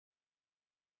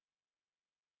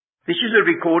This is a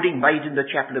recording made in the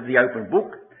chapel of the Open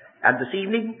Book, and this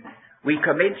evening we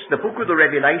commence the book of the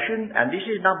Revelation, and this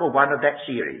is number 1 of that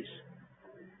series.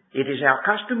 It is our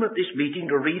custom at this meeting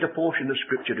to read a portion of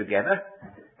Scripture together,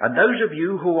 and those of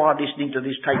you who are listening to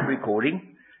this tape recording,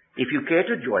 if you care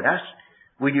to join us,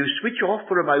 will you switch off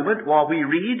for a moment while we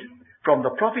read from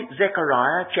the prophet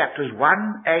Zechariah chapters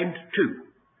 1 and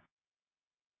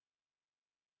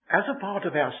 2. As a part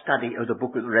of our study of the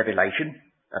book of the Revelation,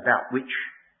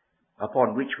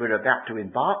 upon which we're about to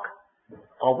embark,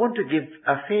 I want to give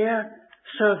a fair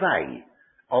survey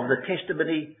of the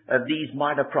testimony of these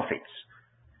minor prophets.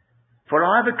 For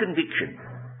I have a conviction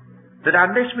that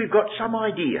unless we've got some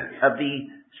idea of the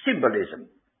symbolism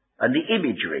and the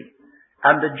imagery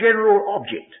and the general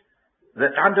object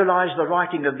that underlies the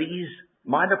writing of these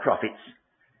minor prophets,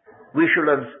 we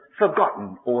shall have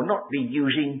forgotten or not be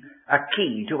using a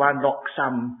key to unlock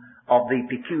some of the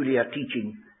peculiar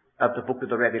teaching of the book of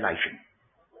the Revelation.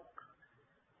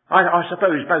 I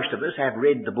suppose most of us have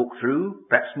read the book through,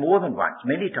 perhaps more than once,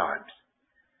 many times.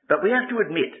 But we have to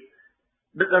admit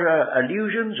that there are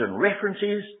allusions and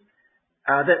references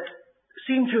that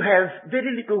seem to have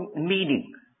very little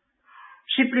meaning,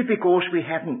 simply because we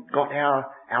haven't got our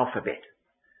alphabet.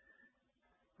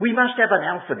 We must have an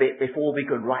alphabet before we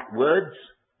can write words,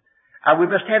 and we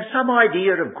must have some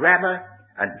idea of grammar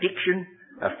and diction,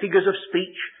 of figures of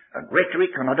speech and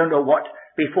rhetoric and I don't know what,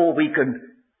 before we can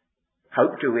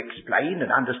hope to explain and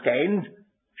understand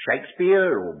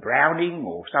Shakespeare or Browning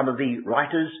or some of the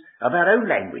writers of our own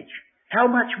language. How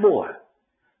much more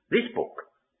this book,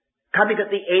 coming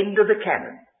at the end of the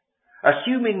canon,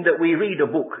 assuming that we read a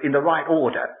book in the right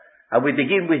order, and we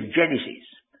begin with Genesis,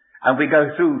 and we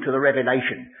go through to the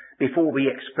Revelation before we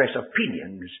express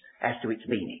opinions as to its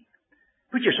meaning.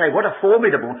 Would you say, what a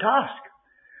formidable task?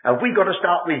 Have we got to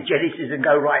start with Genesis and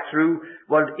go right through?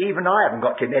 Well, even I haven't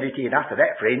got temerity enough for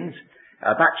that, friends.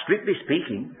 But strictly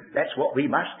speaking, that's what we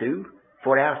must do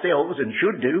for ourselves and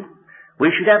should do.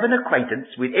 We should have an acquaintance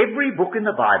with every book in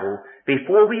the Bible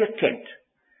before we attempt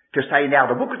to say, now,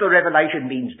 the book of the Revelation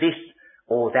means this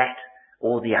or that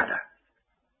or the other.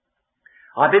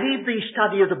 I believe the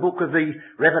study of the book of the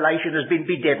Revelation has been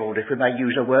bedeviled, if we may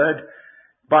use a word,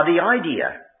 by the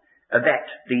idea that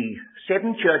the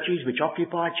 7 churches which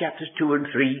occupy chapters 2 and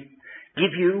 3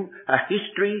 give you a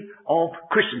history of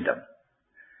Christendom.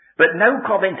 But no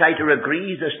commentator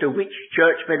agrees as to which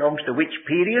church belongs to which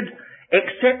period,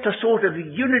 except a sort of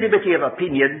unanimity of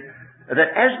opinion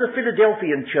that as the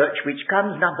Philadelphian church, which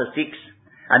comes number 6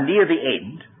 and near the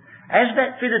end, as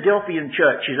that Philadelphian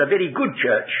church is a very good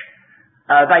church,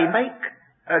 they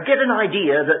get an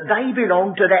idea that they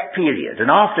belong to that period, and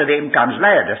after them comes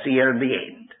Laodicea in the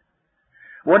end.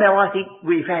 Well, now, I think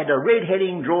we've had a red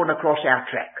herring drawn across our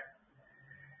track.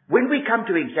 When we come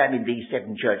to examine these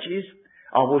 7 churches,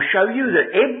 I will show you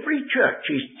that every church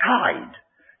is tied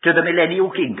to the millennial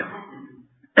kingdom.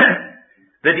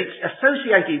 That it's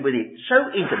associated with it so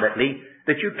intimately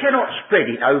that you cannot spread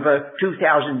it over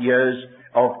 2,000 years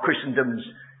of Christendom's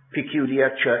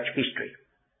peculiar church history.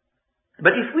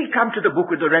 But if we come to the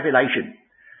book of the Revelation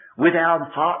with our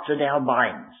hearts and our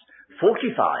minds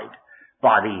fortified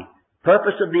by the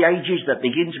purpose of the ages that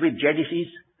begins with Genesis,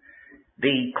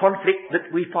 the conflict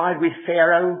that we find with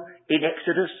Pharaoh in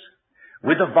Exodus,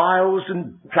 with the vials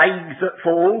and plagues that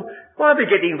fall, while we're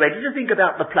getting ready to think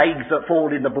about the plagues that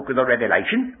fall in the book of the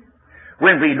Revelation.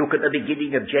 When we look at the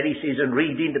beginning of Genesis and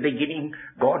read in the beginning,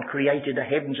 God created the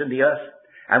heavens and the earth,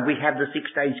 and we have the 6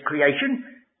 days creation,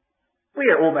 we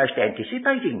are almost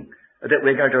anticipating that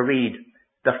we're going to read,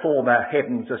 the former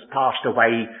heavens has passed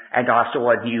away, and I saw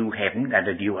a new heaven and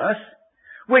a new earth.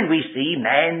 When we see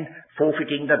man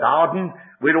forfeiting the garden,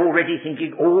 we're already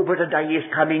thinking, but a day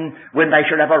is coming when they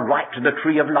shall have a right to the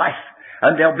tree of life,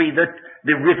 and there'll be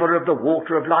the river of the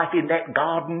water of life in that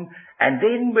garden. And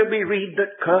then when we read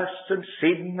that curse and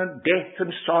sin and death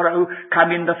and sorrow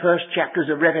come in the first chapters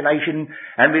of Revelation,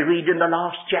 and we read in the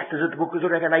last chapters of the book of the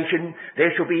Revelation,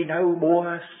 there shall be no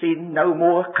more sin, no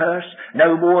more curse,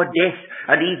 no more death,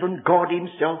 and even God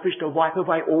himself is to wipe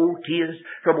away all tears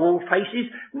from all faces.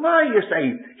 My, you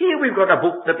say, here we've got a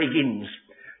book that begins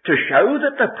to show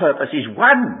that the purpose is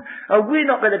one. We're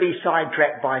not going to be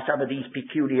sidetracked by some of these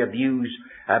peculiar views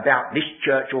about this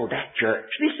church or that church.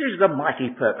 This is the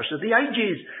mighty purpose of the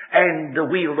ages, and the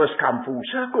wheel has come full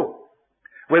circle.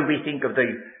 When we think of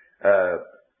the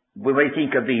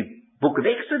book of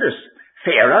Exodus,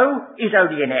 Pharaoh is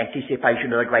only an anticipation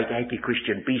of the great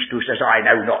anti-Christian beast who says, I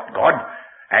know not God,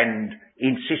 and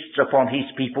insists upon his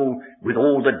people with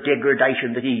all the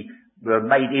degradation that he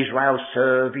made Israel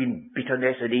serve in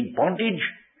bitterness and in bondage.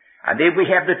 And then we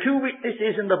have the two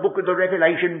witnesses in the book of the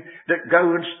Revelation that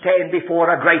go and stand before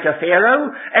a greater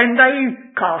Pharaoh, and they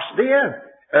cast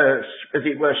their, as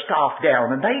it were, staff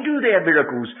down, and they do their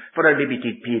miracles for a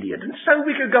limited period. And so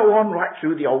we could go on right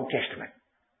through the Old Testament.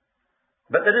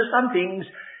 But there are some things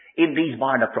in these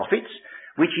minor prophets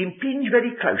which impinge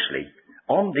very closely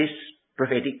on this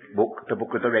prophetic book, the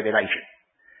book of the Revelation.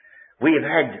 We have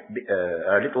had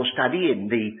a little study in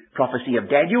the prophecy of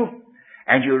Daniel,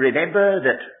 and you remember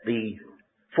that the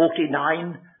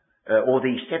 49 or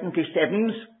the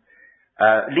 77s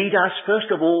lead us first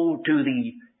of all to the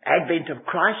advent of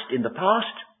Christ in the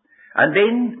past, and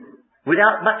then,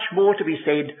 without much more to be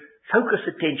said, focus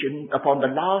attention upon the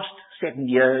last 7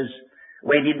 years,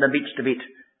 when in the midst of it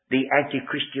the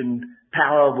anti-Christian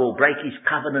power will break his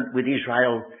covenant with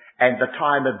Israel, and the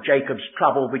time of Jacob's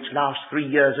trouble, which lasts 3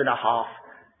 years and a half,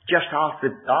 just after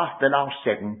the last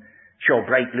 7, shall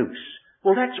break loose.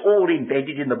 Well, that's all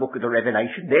embedded in the book of the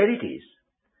Revelation. There it is.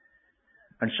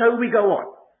 And so we go on.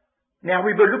 Now,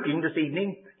 we were looking this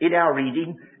evening in our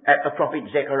reading at the prophet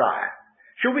Zechariah.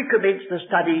 Shall we commence the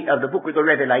study of the book of the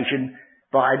Revelation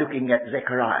by looking at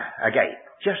Zechariah again,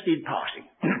 just in passing?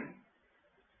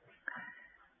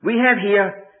 We have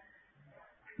here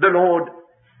the Lord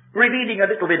revealing a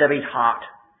little bit of his heart.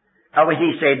 When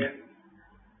he said,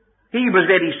 he was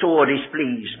very sore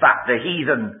displeased, but the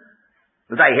heathen,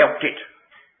 they helped it.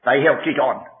 They helped it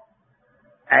on.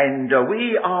 And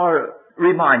we are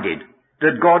reminded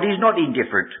that God is not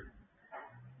indifferent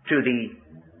to the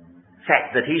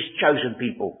fact that his chosen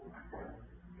people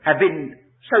have been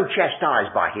so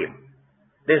chastised by him.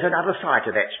 There's another side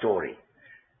to that story.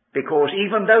 Because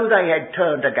even though they had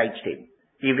turned against him,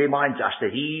 he reminds us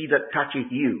that he that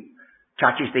toucheth you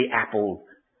touches the apple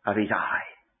of his eye.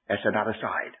 That's another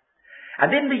side.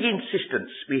 And then the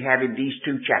insistence we have in these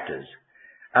two chapters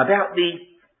about the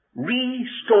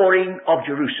restoring of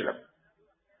Jerusalem.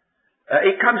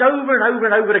 It comes over and over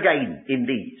and over again in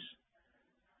these.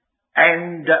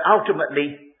 And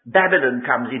ultimately, Babylon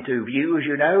comes into view, as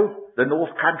you know, the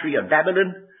north country of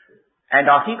Babylon. And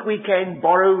I think we can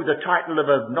borrow the title of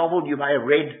a novel you may have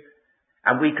read,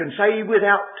 and we can say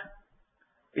without,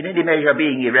 in any measure,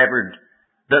 being irreverent,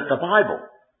 that the Bible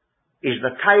is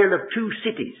the tale of two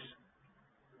cities.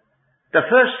 The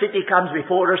first city comes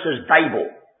before us as Babel,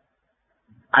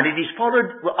 and it is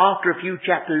followed after a few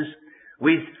chapters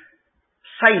with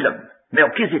Salem,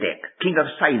 Melchizedek, king of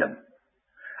Salem.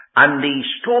 And the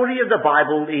story of the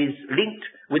Bible is linked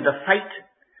with the fate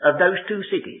of those two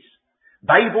cities.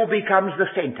 Babel becomes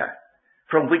the center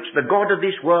from which the God of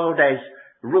this world has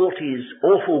wrought his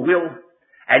awful will,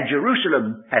 and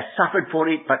Jerusalem has suffered for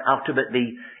it, but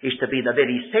ultimately is to be the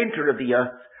very center of the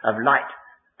earth of light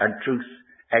and truth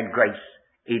and grace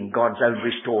in God's own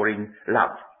restoring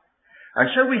love. And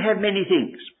so we have many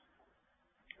things.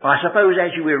 I suppose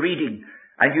as you were reading,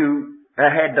 and you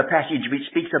had the passage which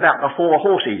speaks about the 4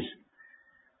 horses,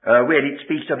 where it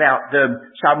speaks about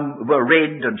some were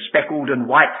red and speckled and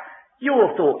white,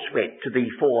 your thoughts went to the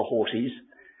 4 horses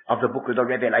of the book of the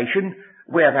Revelation,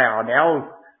 where they are now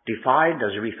defined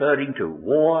as referring to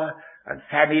war and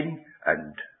famine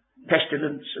and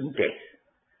pestilence and death.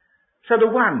 So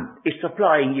the one is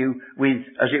supplying you with,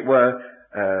 as it were,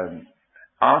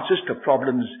 answers to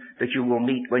problems that you will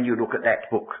meet when you look at that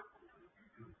book.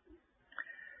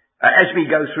 As we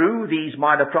go through these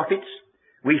minor prophets,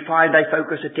 we find they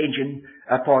focus attention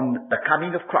upon the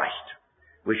coming of Christ.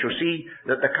 We shall see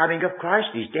that the coming of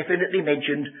Christ is definitely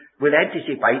mentioned. We'll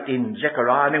anticipate in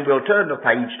Zechariah, and then we'll turn the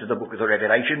page to the book of the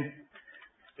Revelation.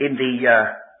 In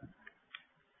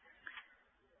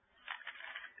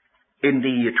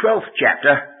the 12th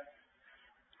chapter,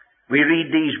 we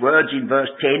read these words in verse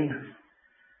 10.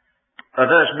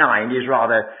 Verse 9 is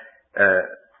rather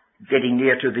getting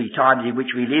near to the times in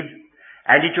which we live.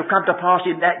 And it shall come to pass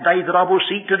in that day that I will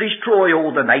seek to destroy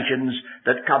all the nations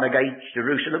that come against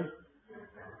Jerusalem.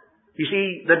 You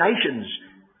see, the nations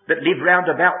that live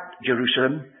round about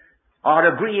Jerusalem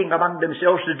are agreeing among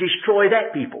themselves to destroy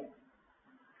that people.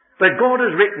 But God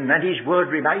has written, and his word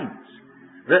remains,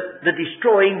 that the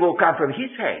destroying will come from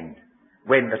his hand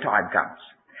when the time comes.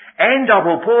 And I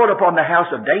will pour upon the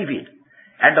house of David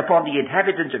and upon the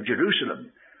inhabitants of Jerusalem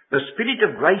the spirit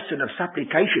of grace and of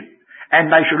supplication, and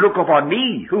they shall look upon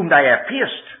me whom they have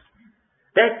pierced.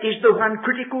 That is the one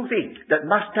critical thing that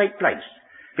must take place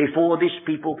before this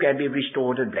people can be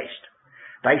restored and blessed.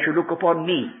 They shall look upon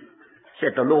me,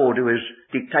 said the Lord who is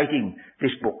dictating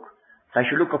this book. They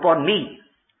shall look upon me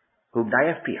whom they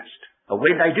have pierced. And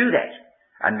when they do that,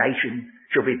 a nation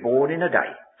shall be born in a day.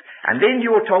 And then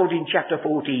you are told in chapter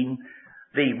 14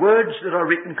 the words that are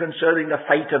written concerning the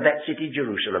fate of that city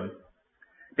Jerusalem.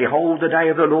 Behold, the day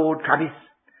of the Lord cometh,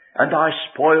 and thy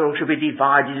spoil shall be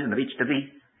divided in the midst of thee.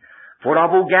 For I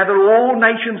will gather all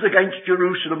nations against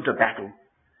Jerusalem to battle.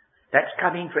 That's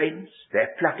coming, friends.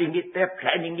 They're plotting it, they're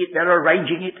planning it, they're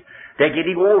arranging it. They're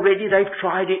getting all ready. They've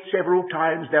tried it several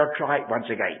times. They'll try it once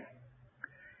again.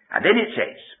 And then it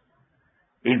says,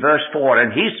 in verse 4,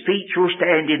 and his feet shall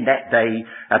stand in that day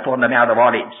upon the Mount of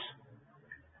Olives.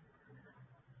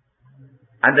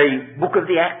 And the book of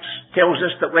the Acts tells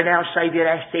us that when our Saviour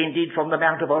ascended from the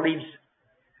Mount of Olives,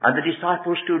 and the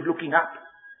disciples stood looking up,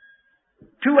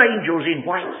 two angels in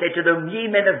white said to them, Ye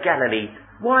men of Galilee,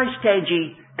 why stand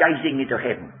ye gazing into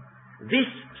heaven? This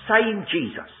same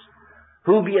Jesus,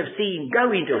 whom ye have seen go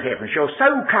into heaven, shall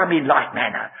so come in like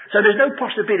manner. So there's no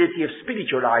possibility of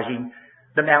spiritualizing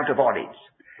the Mount of Olives.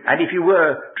 And if you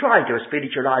were trying to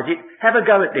spiritualize it, have a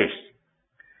go at this.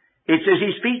 It says,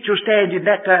 his feet shall stand in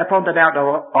that day upon the Mount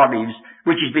of Olives,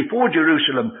 which is before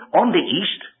Jerusalem on the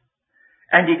east.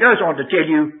 And he goes on to tell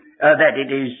you that it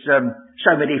is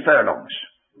so many furlongs.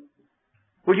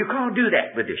 Well, you can't do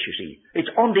that with this, you see.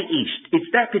 It's on the east. It's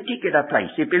that particular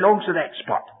place. It belongs to that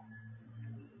spot.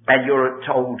 And you're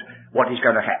told what is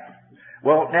going to happen.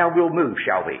 Well, now we'll move,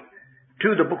 shall we, to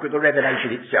the book of the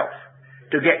Revelation itself,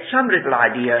 to get some little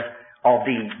idea of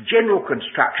the general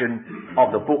construction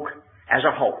of the book as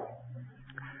a whole.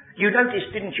 You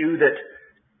noticed, didn't you, that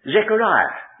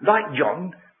Zechariah, like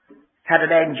John, had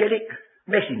an angelic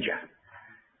messenger.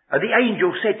 The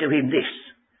angel said to him this,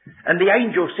 and the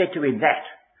angel said to him that.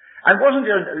 And wasn't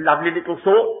it a lovely little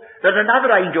thought that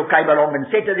another angel came along and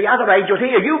said to the other angel,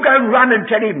 here, you go and run and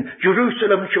tell him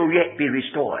Jerusalem shall yet be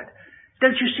restored.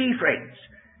 Don't you see, friends?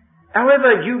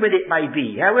 However human it may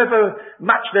be, however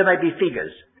much there may be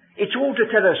figures, it's all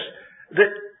to tell us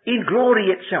that in glory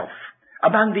itself,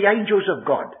 among the angels of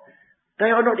God,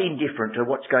 they are not indifferent to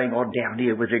what's going on down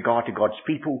here with regard to God's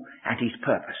people and his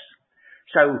purpose.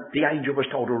 So the angel was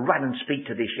told to run and speak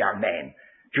to this young man.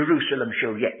 Jerusalem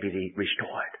shall yet be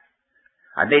restored.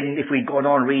 And then if we'd gone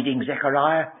on reading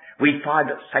Zechariah, we'd find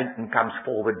that Satan comes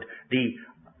forward, the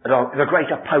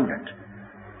great opponent,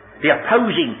 the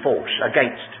opposing force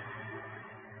against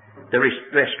the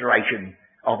restoration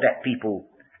of that people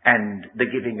and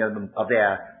the giving them of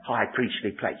their high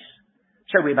priestly place.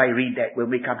 So we may read that when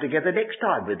we come together next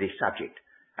time with this subject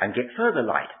and get further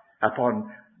light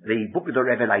upon the book of the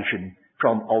Revelation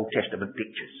from Old Testament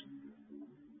pictures.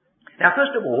 Now,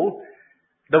 first of all,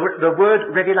 the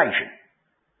word revelation.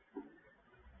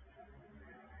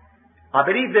 I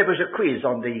believe there was a quiz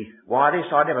on the wireless.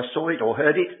 I never saw it or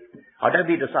heard it. I don't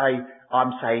mean to say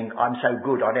I'm saying I'm so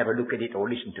good I never look at it or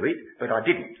listen to it, but I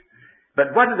didn't.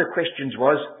 But one of the questions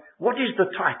was, what is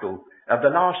the title of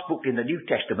the last book in the New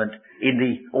Testament in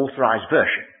the Authorized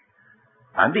Version?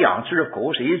 And the answer, of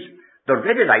course, is the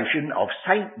Revelation of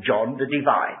St. John the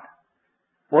Divine.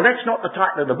 Well, that's not the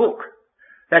title of the book.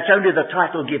 That's only the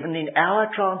title given in our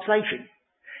translation.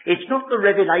 It's not the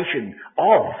revelation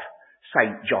of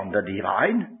St. John the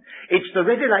Divine. It's the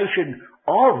revelation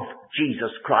of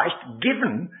Jesus Christ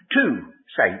given to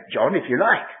St. John, if you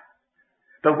like.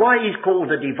 But why he's called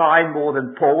the Divine more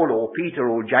than Paul or Peter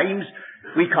or James,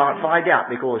 we can't find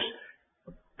out because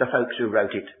the folks who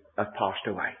wrote it have passed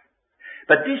away.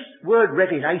 But this word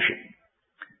revelation,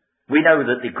 we know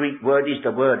that the Greek word is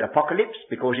the word apocalypse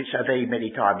because it's so very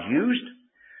many times used.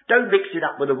 Don't mix it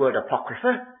up with the word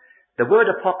apocrypha. The word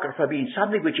apocrypha means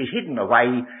something which is hidden away,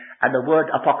 and the word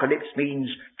apocalypse means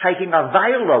taking a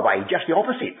veil away, just the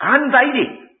opposite,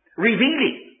 unveiling,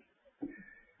 revealing.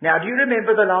 Now, do you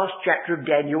remember the last chapter of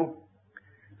Daniel?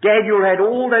 Daniel had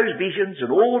all those visions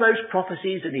and all those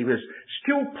prophecies, and he was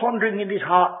still pondering in his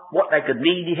heart what they could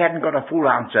mean. He hadn't got a full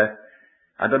answer.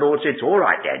 And the Lord said, all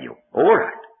right, Daniel, all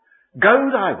right. Go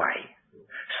thy way.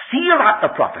 Seal up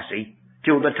the prophecy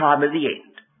till the time of the end.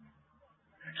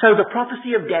 So the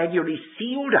prophecy of Daniel is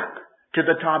sealed up to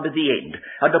the time of the end.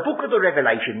 And the book of the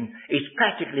Revelation is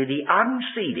practically the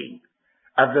unsealing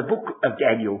of the book of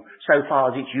Daniel so far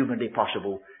as it's humanly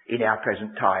possible in our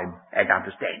present time and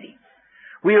understanding.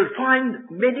 We'll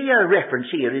find many a reference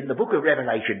here in the book of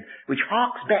Revelation which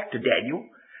harks back to Daniel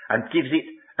and gives it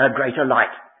a greater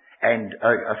light and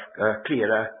a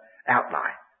clearer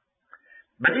outline.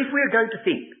 But if we're going to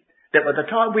think that by the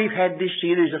time we've had this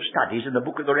series of studies in the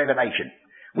book of the Revelation,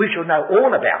 we shall know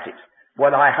all about it,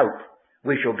 well, I hope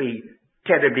we shall be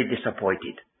terribly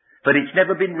disappointed. But it's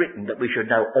never been written that we should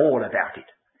know all about it.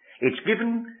 It's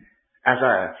given as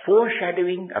a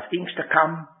foreshadowing of things to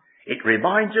come. It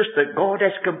reminds us that God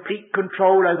has complete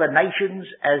control over nations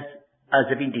as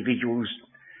of individuals.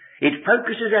 It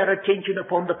focuses our attention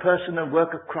upon the person and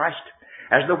work of Christ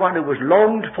as the one who was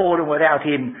longed for, and without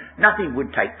him nothing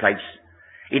would take place.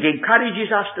 It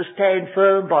encourages us to stand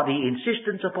firm by the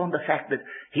insistence upon the fact that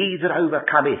he that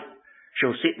overcometh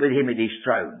shall sit with him in his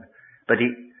throne. But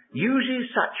it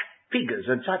uses such figures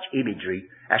and such imagery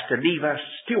as to leave us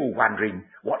still wondering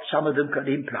what some of them could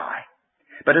imply.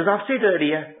 But as I've said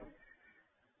earlier,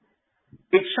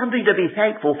 it's something to be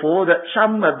thankful for that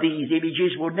some of these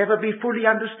images will never be fully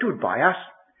understood by us,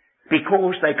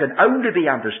 because they can only be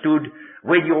understood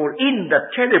when you're in the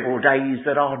terrible days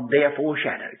that are there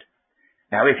foreshadowed.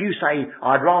 Now, if you say,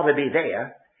 I'd rather be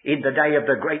there in the day of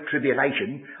the Great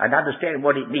Tribulation and understand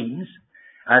what it means,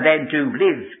 and then to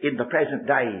live in the present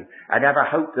day and have a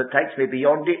hope that takes me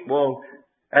beyond it, well,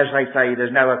 as they say,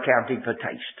 there's no accounting for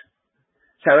taste.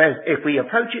 So if we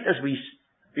approach it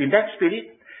in that spirit,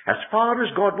 as far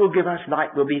as God will give us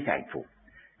light, we'll be thankful.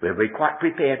 We'll be quite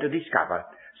prepared to discover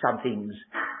some things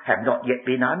have not yet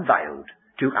been unveiled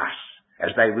to us,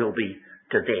 as they will be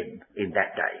to them in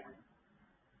that day.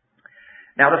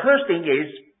 Now, the first thing is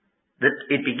that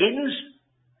it begins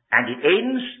and it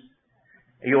ends.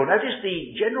 You'll notice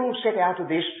the general set out of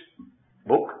this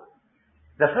book.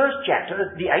 The first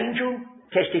chapter, the angel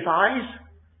testifies,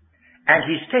 and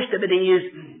his testimony is,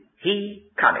 he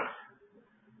cometh.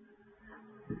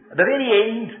 The very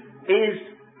end is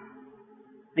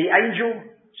the angel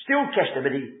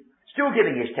still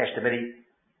giving his testimony,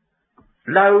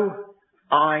 lo,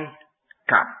 I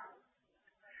come.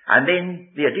 And then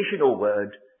the additional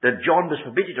word that John was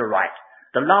forbidden to write,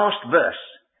 the last verse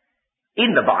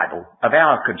in the Bible of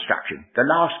our construction, the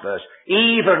last verse,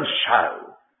 even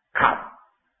so, come,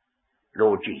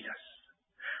 Lord Jesus.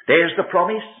 There's the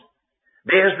promise,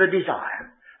 there's the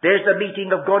desire, there's the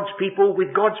meeting of God's people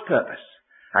with God's purpose,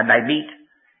 and they meet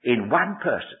in one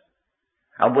person.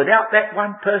 And without that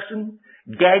one person,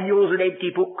 Daniel's an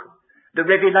empty book, the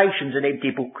Revelation's an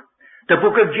empty book, the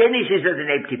book of Genesis is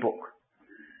an empty book.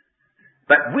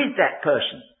 But with that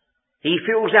person, he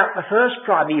fills out the first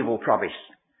primeval promise.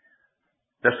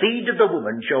 The seed of the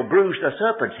woman shall bruise the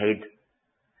serpent's head,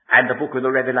 and the book of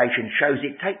the Revelation shows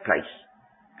it take place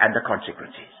and the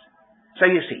consequences. So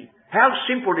you see how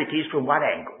simple it is from one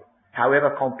angle,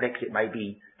 however complex it may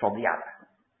be from the other.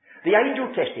 The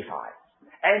angel testifies,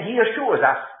 and he assures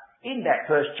us in that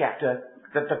first chapter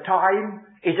that the time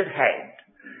is at hand.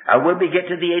 And when we get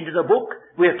to the end of the book,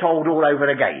 we're told all over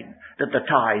again that the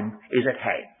time is at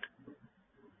hand.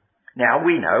 Now,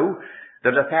 we know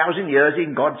that 1,000 years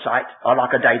in God's sight are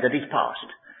like a day that is past.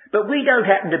 But we don't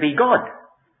happen to be God.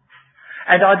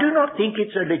 And I do not think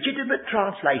it's a legitimate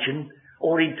translation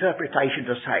or interpretation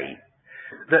to say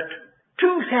that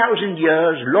 2,000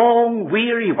 years long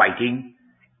weary waiting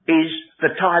is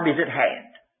the time is at hand.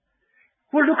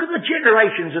 Well, look at the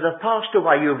generations that have passed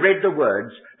away. You've read the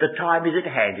words, the time is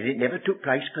at hand, and it never took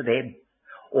place for them,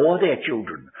 or their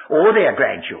children, or their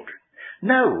grandchildren.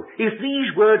 No, if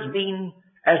these words mean,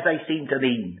 as they seem to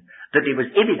mean, that it was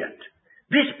imminent,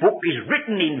 this book is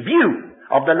written in view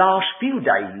of the last few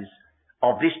days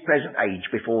of this present age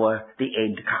before the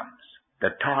end comes.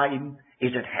 The time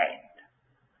is at hand.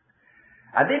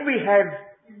 And then we have,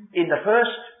 in the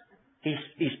first,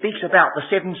 he speaks about the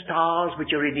 7 stars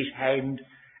which are in his hand,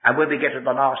 and when we get to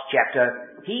the last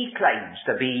chapter, he claims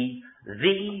to be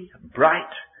the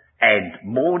bright and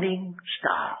morning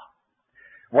star.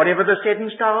 Whatever the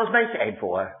 7 stars may stand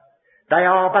for, they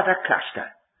are but a cluster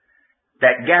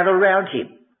that gather round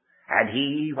him, and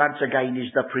he once again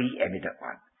is the preeminent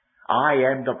one. I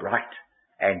am the bright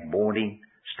and morning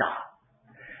star.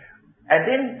 And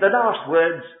then the last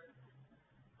words,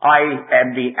 I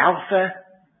am the Alpha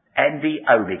and the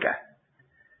Omega.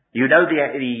 You know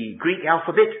the Greek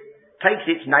alphabet takes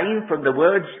its name from the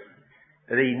words,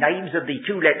 the names of the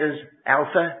 2 letters,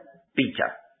 Alpha,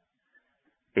 Beta.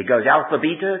 It goes Alpha,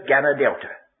 Beta, Gamma,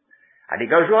 Delta. And it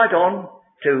goes right on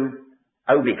to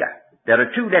Omega. There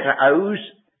are 2 letter O's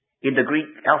in the Greek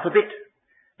alphabet.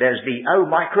 There's the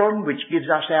Omicron, which gives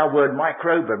us our word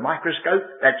microbe or microscope.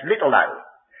 That's little o.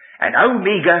 And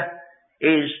Omega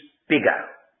is big O.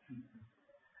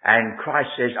 And Christ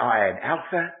says, I am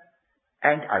Alpha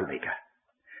and Omega.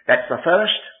 That's the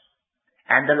first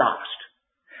and the last.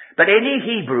 But any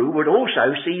Hebrew would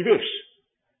also see this,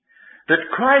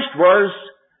 that Christ was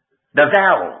the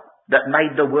vowel that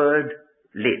made the word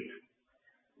live.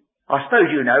 I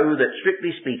suppose you know that,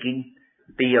 strictly speaking,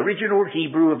 the original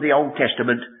Hebrew of the Old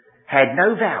Testament had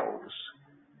no vowels.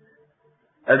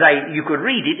 You could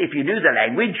read it if you knew the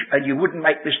language and you wouldn't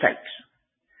make mistakes.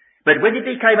 But when it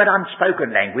became an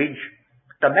unspoken language,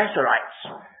 the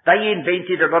Masoretes, they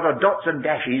invented a lot of dots and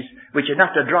dashes, which are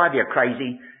enough to drive you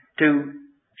crazy, to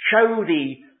show the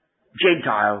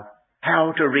Gentile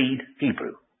how to read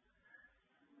Hebrew.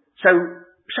 So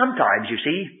sometimes, you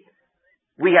see,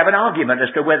 we have an argument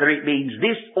as to whether it means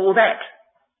this or that.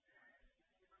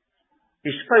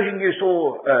 Supposing you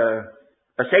saw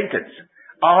a sentence,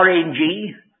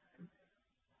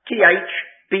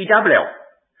 RNGTHBLL.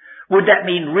 Would that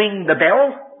mean ring the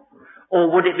bell, or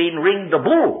would it mean ring the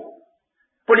bull?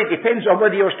 Well, it depends on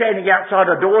whether you're standing outside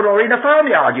a door or in a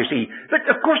farmyard, you see. But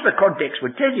of course the context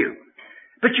would tell you.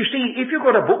 But you see, if you've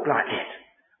got a book like that,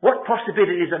 what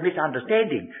possibilities of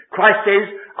misunderstanding? Christ says,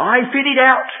 I fill it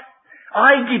out.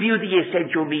 I give you the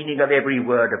essential meaning of every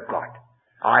word of God.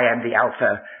 I am the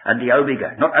Alpha and the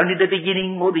Omega, not only the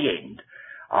beginning or the end.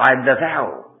 I am the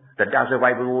vowel that does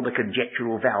away with all the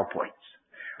conjectural vowel points.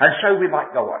 And so we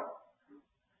might go on.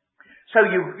 So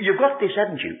you've got this,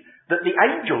 haven't you? That the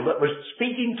angel that was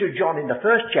speaking to John in the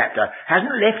first chapter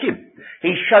hasn't left him.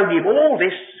 He's shown him all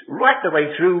this right the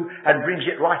way through and brings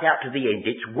it right out to the end.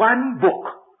 It's one book.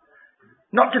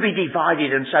 Not to be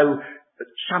divided and so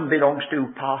some belongs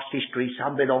to past history,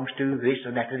 some belongs to this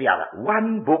and that and the other.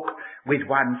 One book with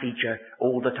one feature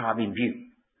all the time in view.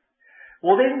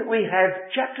 Well, then we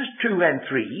have chapters 2 and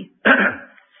 3,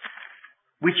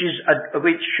 which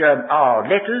are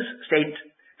letters sent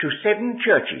to 7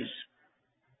 churches.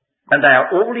 And they are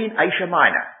all in Asia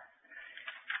Minor.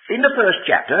 In the first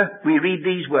chapter, we read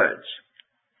these words.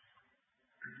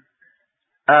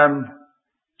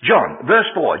 John, verse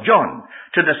 4, John,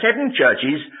 to the 7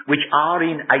 churches which are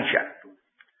in Asia.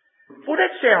 Well,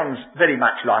 that sounds very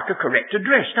much like a correct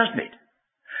address, doesn't it?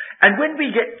 And when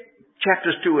we get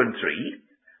chapters 2 and 3,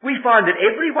 we find that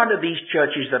every one of these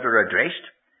churches that are addressed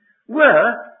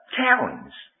were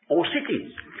towns or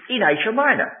cities in Asia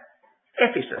Minor.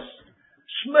 Ephesus,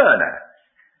 Smyrna,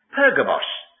 Pergamos,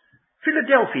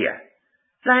 Philadelphia,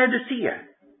 Laodicea.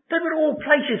 They were all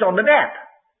places on the map.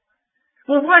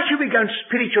 Well, why should we go and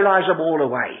spiritualize them all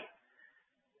away?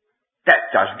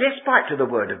 That does despite to the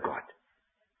Word of God.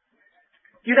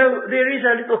 You know, there is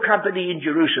a little company in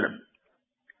Jerusalem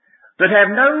that have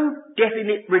no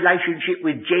definite relationship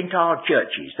with Gentile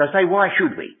churches. They say, why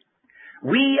should we?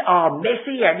 We are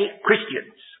Messianic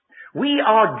Christians. We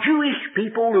are Jewish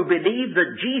people who believe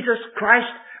that Jesus Christ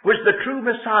was the true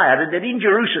Messiah and that in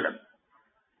Jerusalem.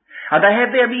 And they have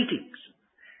their meetings.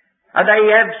 And they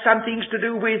have some things to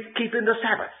do with keeping the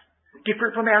Sabbath,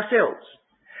 different from ourselves.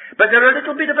 But they're a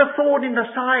little bit of a thorn in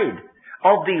the side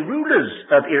of the rulers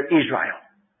of Israel.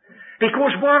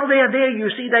 Because while they're there, you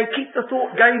see, they keep the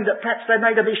thought going that perhaps they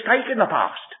made a mistake in the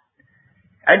past.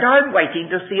 And I'm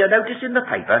waiting to see a notice in the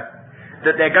paper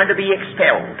that they're going to be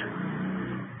expelled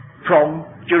from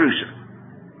Jerusalem.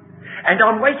 And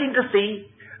I'm waiting to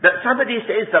see that somebody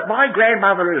says that my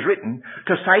grandmother has written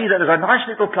to say that there's a nice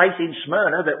little place in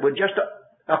Smyrna that would just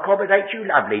accommodate you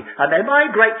lovely. And they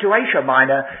migrate to Asia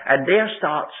Minor, and there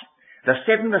starts the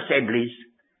 7 assemblies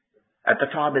at the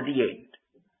time of the end.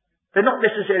 They're not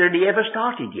necessarily ever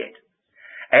started yet.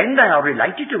 And they are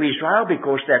related to Israel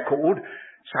because they're called,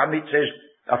 some it says,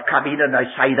 have come in and they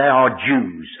say they are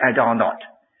Jews and are not.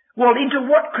 Well, into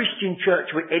what Christian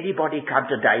church would anybody come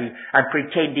today and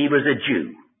pretend he was a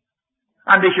Jew?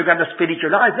 Unless you're going to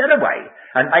spiritualize that away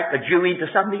and make the Jew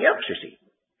into something else, you see.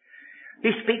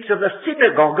 He speaks of the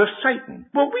synagogue of Satan.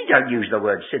 Well, we don't use the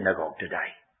word synagogue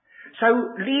today. So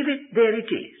leave it there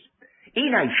it is.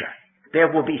 In Asia,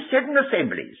 there will be 7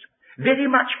 assemblies, very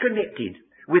much connected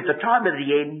with the time of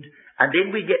the end, and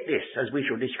then we get this, as we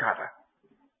shall discover,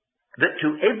 that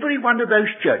to every one of those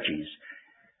churches,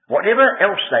 whatever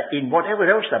else they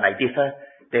may differ,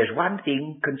 there's one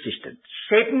thing consistent.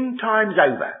 7 times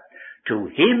over, to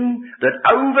him that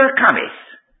overcometh.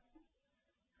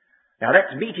 Now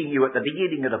that's meeting you at the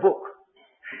beginning of the book.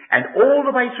 And all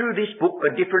the way through this book,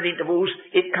 at different intervals,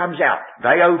 it comes out.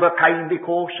 They overcame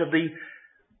because of the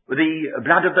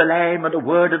blood of the Lamb and the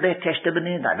word of their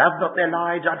testimony, and they loved not their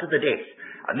lives unto the death.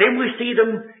 And then we see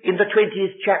them in the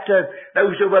 20th chapter,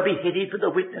 those who were beheaded for the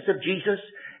witness of Jesus.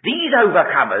 These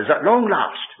overcomers, at long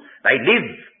last, they live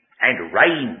and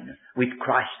reign with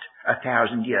Christ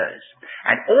 1,000 years.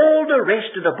 And all the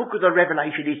rest of the book of the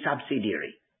Revelation is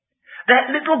subsidiary.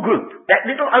 That little group, that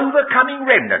little overcoming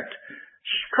remnant,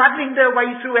 struggling their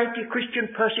way through anti-Christian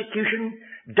persecution,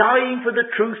 dying for the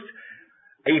truth,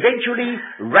 eventually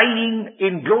reigning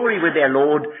in glory with their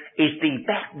Lord, is the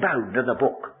backbone of the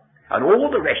book. And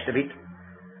all the rest of it,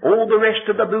 all the rest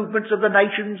of the movements of the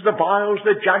nations, the vials,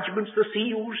 the judgments, the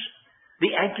seals,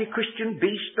 the anti-Christian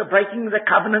beast, the breaking of the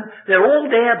covenant, they're all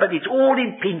there, but it's all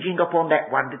impinging upon that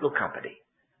one little company.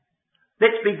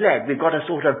 Let's be glad we've got a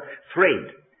sort of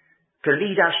thread to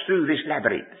lead us through this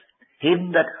labyrinth.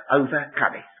 Him that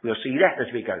overcometh. We'll see that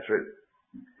as we go through.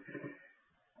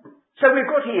 So we've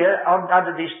got here,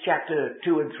 under this chapter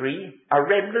 2 and 3, a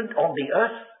remnant on the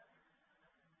earth,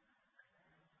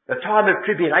 The time of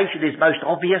tribulation is most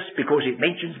obvious because it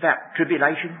mentions about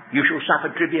tribulation. You shall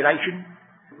suffer tribulation.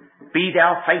 Be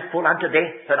thou faithful unto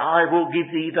death, and I will give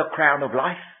thee the crown of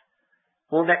life.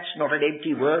 Well, that's not an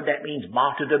empty word. That means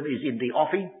martyrdom is in the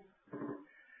offing.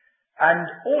 And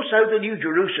also the New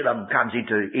Jerusalem comes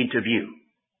into view.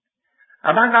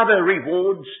 Among other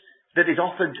rewards that is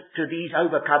offered to these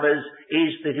overcomers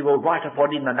is that he will write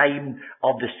upon him the name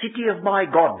of the city of my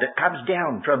God that comes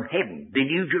down from heaven, the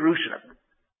New Jerusalem.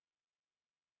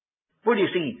 Well,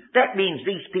 you see, that means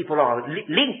these people are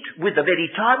linked with the very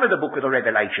time of the book of the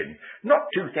Revelation, not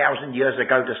 2,000 years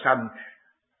ago to some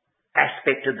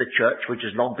aspect of the church which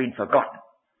has long been forgotten.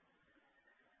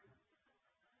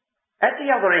 At the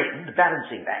other end,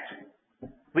 balancing that,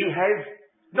 we have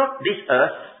not this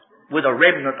earth with a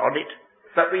remnant on it,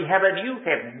 but we have a new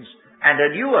heavens and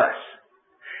a new earth,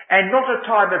 and not a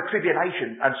time of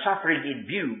tribulation and suffering in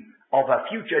view of a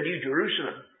future New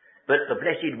Jerusalem, but the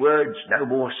blessed words, no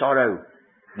more sorrow,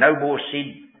 no more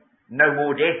sin, no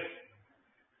more death.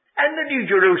 And the New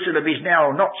Jerusalem is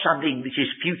now not something which is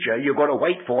future you've got to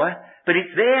wait for, but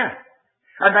it's there.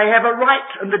 And they have a right,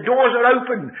 and the doors are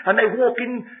open, and they walk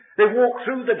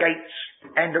through the gates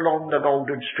and along the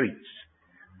golden streets.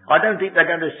 I don't think they're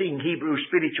going to sing Hebrew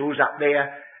spirituals up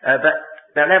there, but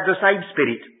they'll have the same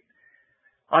spirit.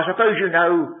 I suppose you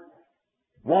know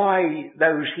why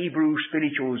those Hebrew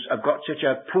spirituals have got such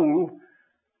a pull.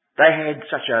 They had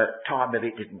such a time of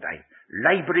it, didn't they?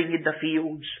 Labouring in the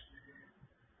fields,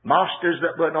 masters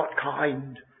that were not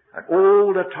kind, and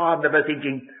all the time they were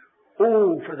thinking,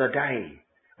 oh, for the day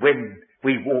when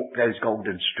we walk those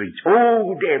golden streets.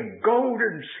 Oh, them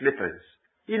golden slippers.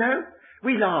 You know,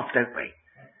 we laugh, don't we?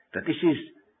 But this is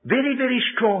very, very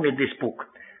strong in this book.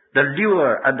 The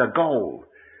lure and the goal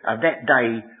of that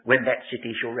day when that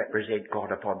city shall represent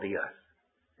God upon the earth.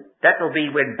 That will be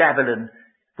when Babylon,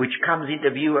 which comes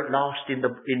into view at last in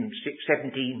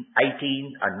 17,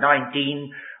 18 and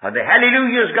 19, and the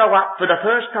hallelujahs go up for the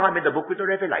first time in the book of the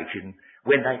Revelation,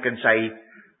 when they can say,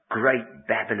 great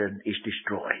Babylon is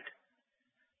destroyed.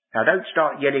 Now don't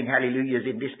start yelling hallelujahs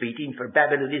in this meeting, for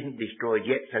Babylon isn't destroyed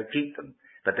yet, so keep them.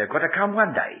 But they've got to come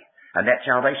one day, and that's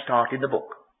how they start in the book.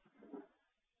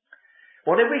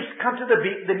 Well, then we come to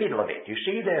the middle of it. You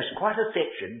see, there's quite a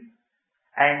section,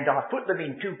 and I've put them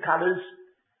in two colours.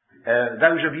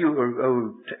 Those of you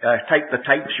who take the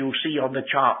tapes, you'll see on the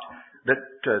chart that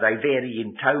they vary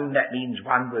in tone. That means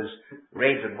one was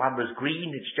red and one was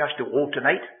green. It's just to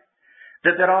alternate.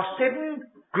 That there are 7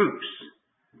 groups.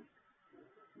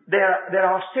 There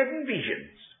are 7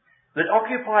 visions that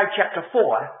occupy chapter 4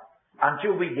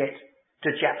 until we get to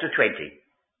chapter 20.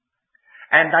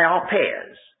 And they are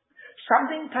pairs.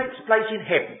 Something takes place in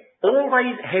heaven,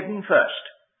 always heaven first,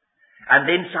 and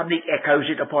then something echoes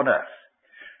it upon earth.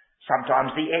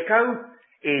 Sometimes the echo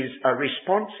is a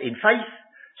response in faith,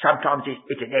 sometimes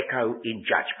it's an echo in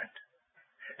judgment.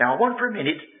 Now I want for a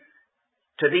minute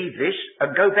to leave this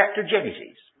and go back to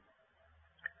Genesis.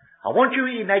 I want your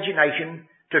imagination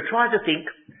to try to think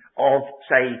of,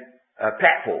 say, a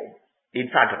platform in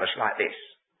front of us like this.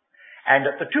 And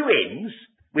at the two ends,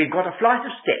 we've got a flight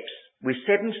of steps with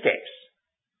 7 steps.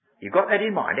 You've got that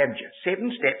in mind, haven't you? 7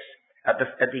 steps at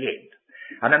the end.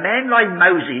 And a man named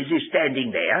Moses is standing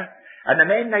there, and a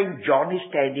man named John is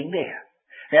standing there.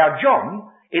 Now John,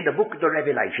 in the book of the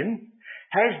Revelation,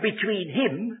 has between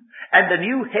him and the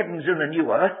new heavens and the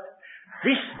new earth,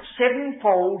 this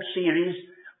 7-fold series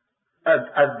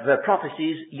of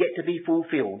prophecies yet to be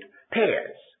fulfilled.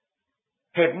 Pairs.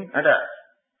 Heaven and earth.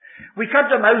 We come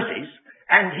to Moses,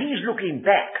 and he's looking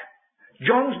back.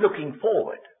 John's looking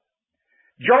forward.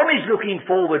 John is looking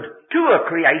forward to a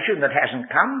creation that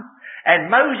hasn't come, and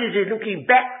Moses is looking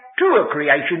back to a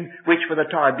creation which for the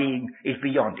time being is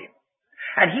beyond him.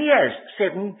 And he has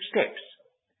 7 steps.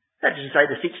 That is to say,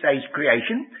 the 6 days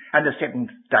creation and the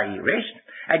 7th day rest,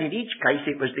 and in each case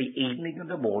it was the evening and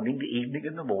the morning, the evening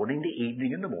and the morning, the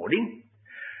evening and the morning.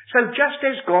 So just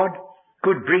as God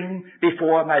could bring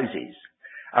before Moses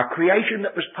a creation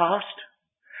that was past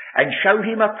and show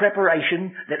him a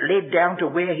preparation that led down to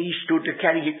where he stood to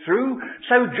carry it through,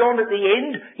 so John at the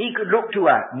end, he could look to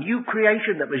a new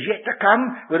creation that was yet to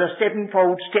come with a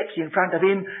 7-fold steps in front of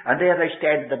him, and there they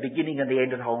stand at the beginning and the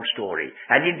end of the whole story.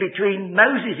 And in between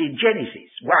Moses in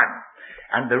Genesis 1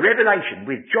 and the Revelation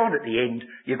with John at the end,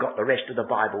 you've got the rest of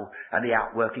the Bible and the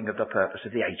outworking of the purpose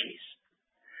of the ages.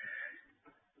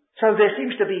 So there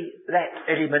seems to be that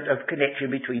element of connection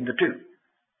between the two.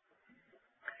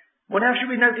 Well, now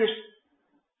should we notice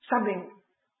something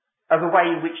of the way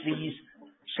in which these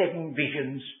 7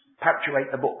 visions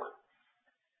punctuate the book?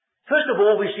 First of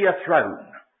all, we see a throne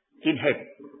in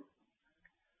heaven.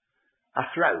 a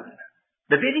throne.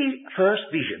 The very first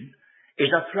vision is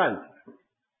a throne.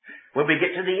 When we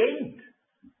get to the end,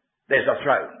 there's a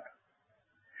throne.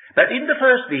 But in the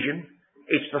first vision,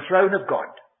 it's the throne of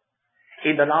God.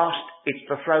 In the last, it's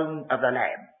the throne of the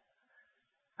Lamb.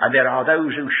 And there are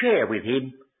those who share with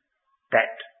him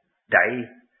that day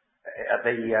at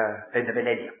the end of the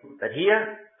millennium. But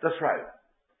here, the throne.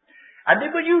 And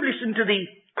then when you listen to the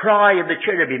cry of the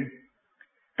cherubim,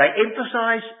 they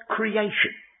emphasize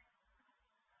creation.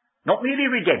 Not merely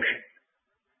redemption,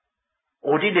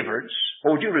 or deliverance,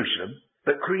 or Jerusalem,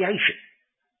 but creation.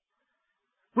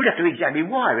 We'll have to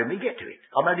examine why when we get to it.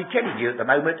 I'm only telling you at the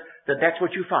moment that that's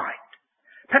what you find.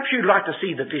 Perhaps you'd like to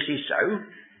see that this is so.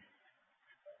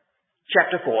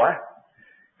 Chapter 4,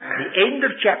 the end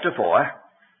of chapter 4,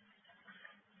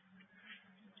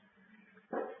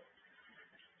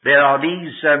 there are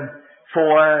these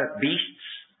 4 beasts,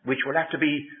 which will have to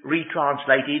be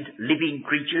retranslated living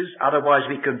creatures, otherwise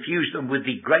we confuse them with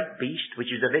the great beast, which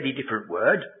is a very different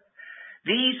word.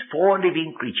 These 4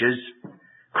 living creatures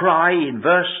cry in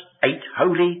verse 8,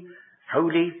 Holy,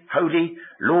 holy, holy,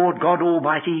 Lord God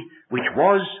Almighty, which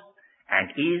was,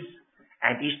 and is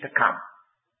to come.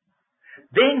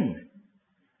 Then,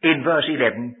 in verse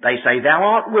 11, they say, Thou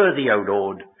art worthy, O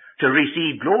Lord, to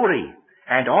receive glory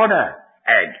and honour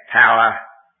and power.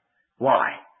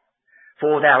 Why?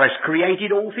 For thou hast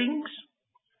created all things,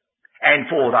 and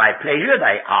for thy pleasure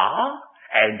they are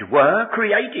and were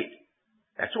created.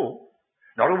 That's all.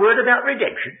 Not a word about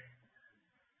redemption.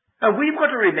 And we've got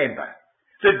to remember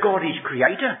that God is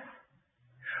creator.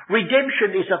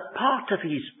 Redemption is a part of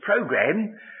his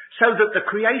program so that the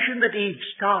creation that he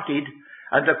started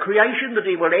and the creation that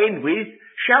he will end with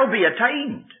shall be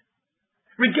attained.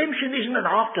 Redemption isn't an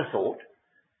afterthought.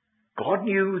 God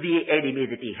knew the enemy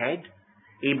that he had.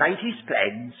 He made his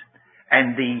plans,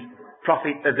 and the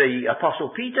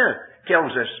Apostle Peter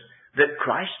tells us that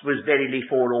Christ was verily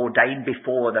foreordained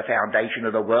before the foundation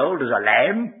of the world as a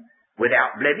lamb,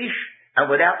 without blemish and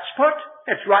without spot.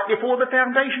 That's right before the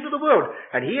foundation of the world.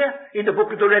 And here, in the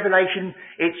book of the Revelation,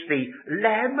 it's the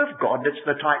Lamb of God that's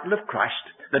the title of Christ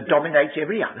that dominates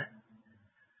every other.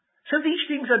 So these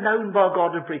things are known by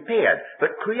God and prepared,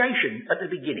 but creation at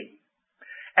the beginning.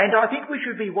 And I think we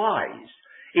should be wise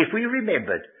if we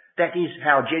remembered that is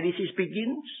how Genesis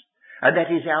begins, and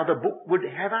that is how the book would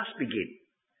have us begin.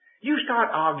 You start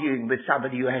arguing with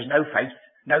somebody who has no faith,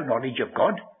 no knowledge of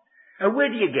God, and where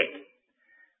do you get?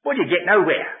 Well, you get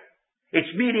nowhere.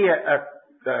 It's merely a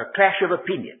clash of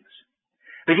opinions.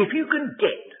 But if you can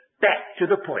get back to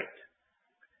the point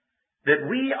that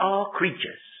we are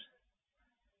creatures,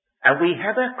 and we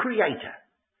have a creator,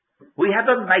 we have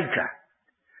a maker,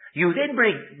 you then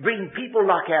bring people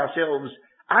like ourselves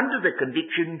under the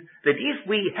conviction that if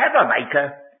we have a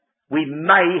maker, we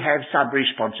may have some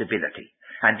responsibility.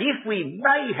 And if we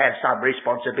may have some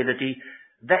responsibility,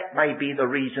 that may be the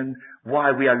reason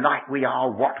why we are like we are,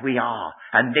 what we are.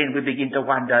 And then we begin to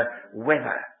wonder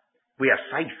whether we are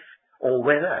safe or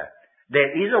whether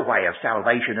there is a way of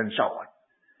salvation and so on.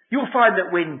 You'll find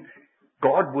that when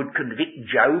God would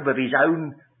convict Job of his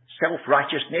own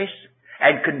self-righteousness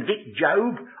and convict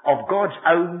Job of God's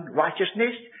own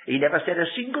righteousness, he never said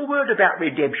a single word about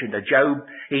redemption to Job.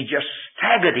 He just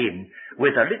staggered in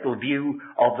with a little view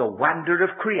of the wonder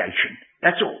of creation.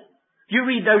 That's all. You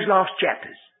read those last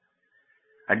chapters.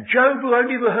 And Job, who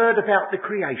only heard about the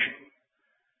creation,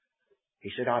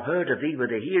 he said, I've heard of thee with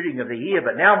the hearing of the ear,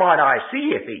 but now mine eye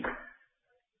seeth thee.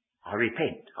 I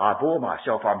repent. I bore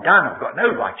myself. I'm done. I've got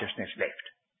no righteousness left.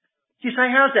 You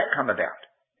say, how's that come about?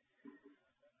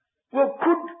 Well,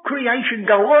 could creation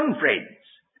go on, friends?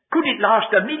 Could it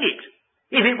last a minute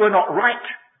if it were not right?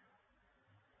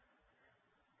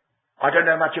 I don't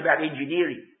know much about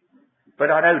engineering,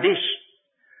 but I know this,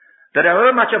 that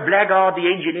however much a blackguard the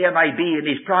engineer may be in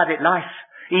his private life,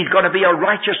 he's got to be a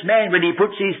righteous man when he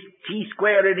puts his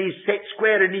T-square and his set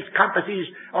square and his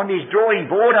compasses on his drawing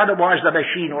board, otherwise the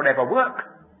machine will never work.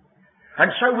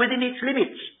 And so within its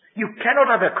limits, you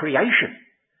cannot have a creation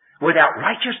without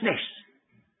righteousness.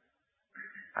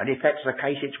 And if that's the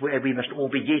case, it's where we must all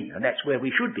begin, and that's where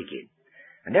we should begin.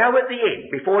 And now at the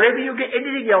end, before ever you get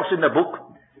anything else in the book,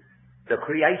 the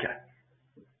Creator,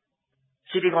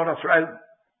 sitting on a throne.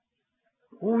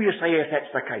 Oh, you say if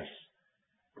that's the case,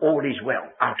 all is well,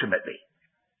 ultimately.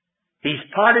 He's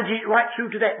piloted it right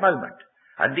through to that moment,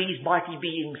 and these mighty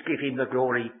beings give him the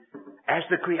glory as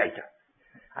the Creator.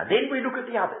 And then we look at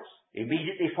the others.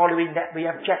 Immediately following that, we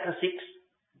have chapter 6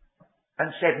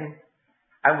 and 7,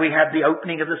 and we have the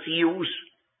opening of the seals,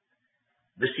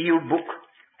 the sealed book,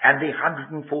 and the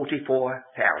 144,000.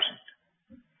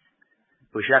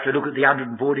 We shall have to look at the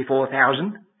 144,000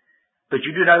 But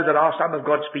you do know there are some of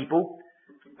God's people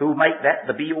who make that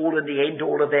the be-all and the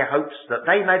end-all of their hopes, that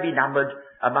they may be numbered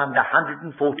among the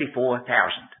 144,000.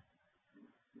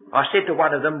 I said to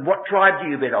one of them, what tribe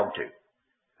do you belong to?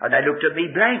 And they looked at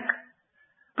me blank.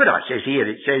 But I says here,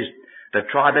 it says, the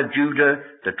tribe of Judah,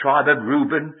 the tribe of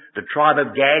Reuben, the tribe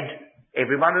of Gad,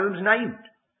 every one of them's named.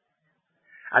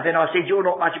 And then I said, you're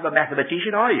not much of a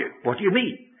mathematician, are you? What do you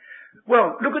mean?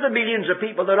 Well, look at the millions of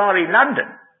people that are in London.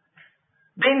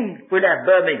 Then we'll have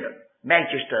Birmingham,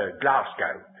 Manchester,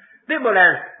 Glasgow. Then we'll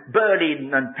have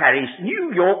Berlin and Paris,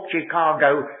 New York,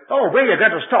 Chicago. Oh, where are you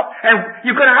going to stop? And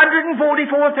you've got 144,000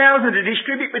 to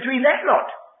distribute between that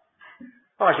lot.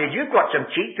 I said, you've got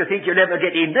some cheek to think you'll ever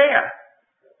get in there.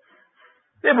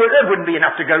 There wouldn't be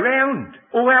enough to go round.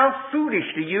 Oh, how foolish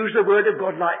to use the word of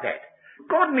God like that.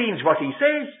 God means what he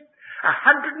says.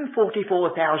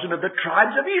 144,000 of the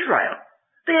tribes of Israel.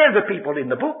 They're the people in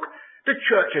the book. The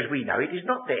church as we know it is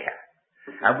not there.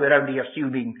 And we're only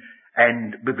assuming,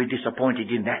 and we'll be disappointed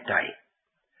in that day.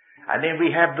 And then we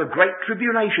have the great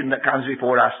tribulation that comes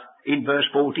before us in verse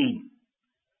 14.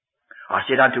 I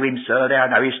said unto him, Sir, thou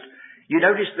knowest. You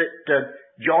notice that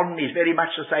John is very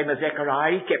much the same as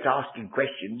Zechariah. He kept asking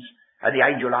questions, and the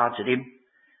angel answered him.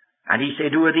 And he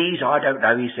said, who are these? I don't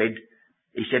know. He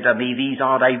said to me, these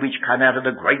are they which come out of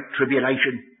the great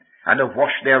tribulation, and have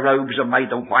washed their robes and made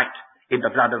them white in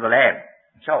the blood of the Lamb.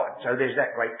 And so on. So there's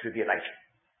that great tribulation.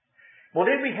 Well,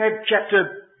 then we have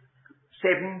chapter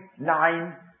 7,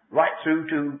 9, right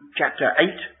through to chapter 8,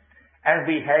 and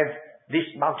we have this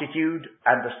multitude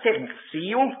and the seventh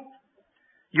seal.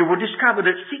 You will discover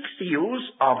that 6 seals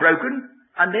are broken,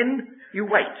 and then you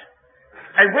wait.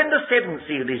 And when the seventh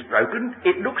seal is broken,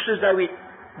 it looks as though it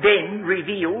then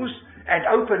reveals and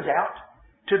opens out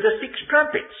to the 6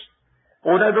 trumpets,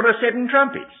 although there are 7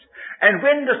 trumpets. And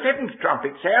when the 7th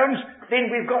trumpet sounds,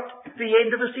 then we've got the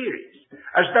end of a series,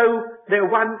 as though the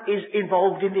one is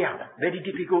involved in the other. Very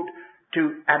difficult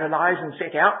to analyse and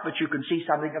set out, but you can see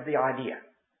something of the idea.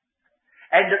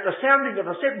 And at the sounding of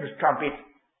the 7th trumpet,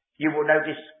 you will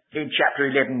notice in chapter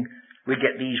 11 we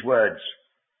get these words.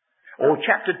 Or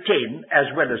chapter 10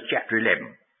 as well as chapter 11.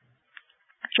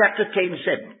 Chapter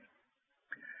 10:7.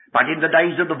 But in the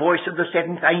days of the voice of the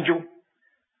 7th angel,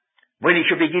 when it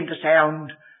shall begin to sound,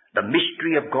 the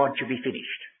mystery of God shall be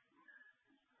finished.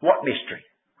 What mystery?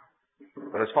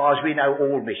 Well, as far as we know,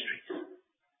 all mysteries.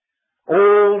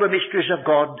 All the mysteries of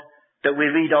God that we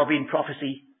read of in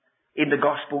prophecy, in the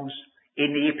Gospels,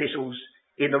 in the epistles,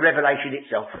 in the Revelation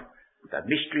itself, the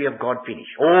mystery of God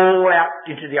finished. All out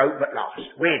into the open at last.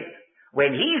 When?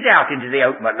 When he's out into the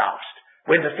open at last.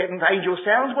 When the 7th angel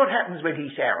sounds, what happens when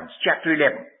he sounds? Chapter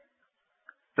 11,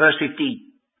 verse 15.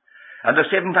 And the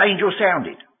 7th angel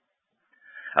sounded,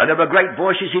 and there were great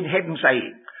voices in heaven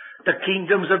saying, the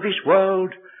kingdoms of this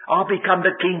world are become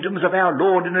the kingdoms of our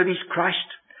Lord and of his Christ,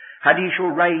 and he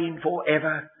shall reign for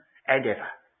ever and ever.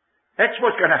 That's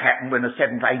what's going to happen when the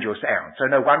 7th angel sounds. So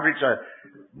no wonder it's a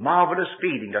marvellous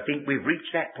feeling to think we've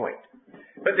reached that point.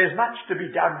 But there's much to be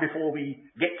done before we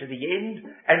get to the end,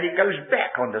 and it goes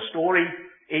back on the story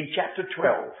in chapter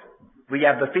 12. We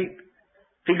have the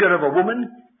figure of a woman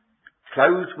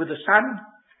clothed with the sun,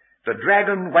 the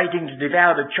dragon waiting to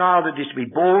devour the child that is to be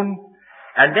born,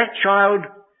 and that child,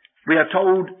 we are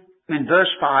told in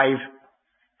verse 5,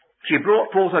 she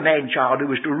brought forth a man-child who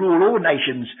was to rule all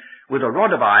nations with a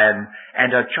rod of iron,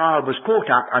 and her child was caught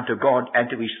up unto God and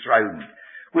to his throne.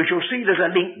 We shall see there's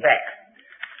a link back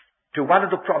to one of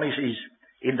the promises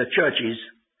in the churches,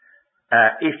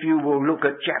 if you will look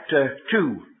at chapter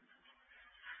 2,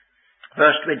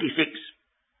 verse 26.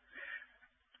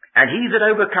 And he that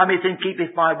overcometh and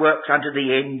keepeth my works unto the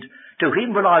end, to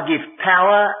him will I give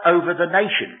power over the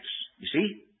nations. You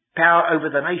see? Power over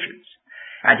the nations.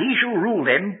 And he shall rule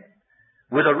them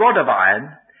with a rod of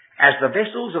iron, as the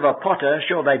vessels of a potter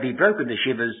shall they be broken to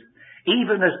shivers,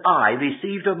 even as I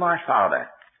received of my Father,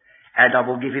 and I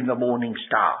will give him the morning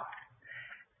star.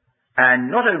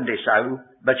 And not only so,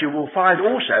 but you will find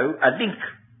also a link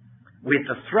with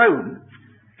the throne.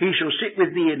 He shall sit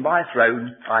with me in my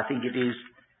throne, I think it is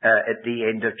at the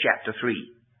end of chapter 3.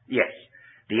 Yes,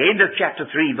 the end of chapter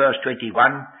 3, verse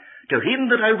 21. To him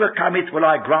that overcometh will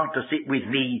I grant to sit with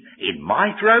me in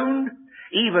my throne,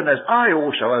 even as I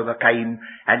also overcame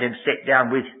and am set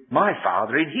down with my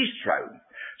Father in his throne.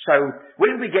 So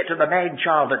when we get to the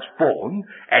man-child that's born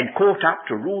and caught up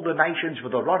to rule the nations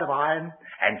with a rod of iron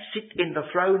and sit in the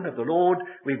throne of the Lord,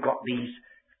 we've got these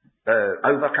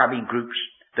overcoming groups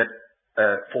that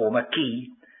form a key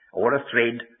or a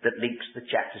thread that links the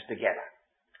chapters together.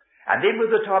 And then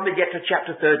by the time we get to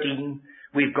chapter 13,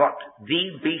 we've got the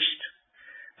beast,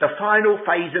 the final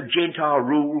phase of Gentile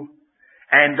rule,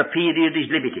 and the period is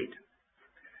limited.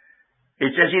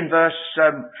 It says in verse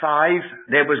 5,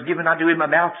 there was given unto him a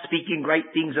mouth speaking great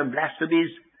things and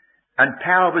blasphemies, and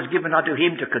power was given unto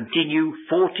him to continue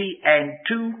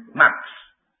 42 months.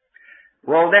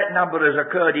 Well, that number has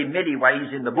occurred in many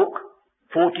ways in the book.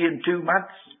 42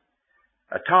 months,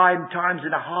 a times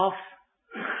and a half,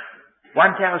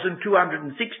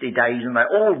 1,260 days, and they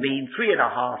all mean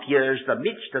 3.5 years, the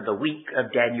midst of the week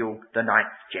of Daniel, the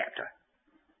 9th chapter.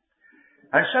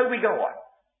 And so we go on.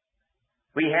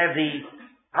 We have the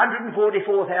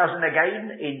 144,000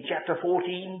 again in chapter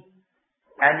 14,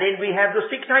 and then we have the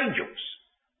 6 angels.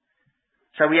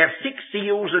 So we have 6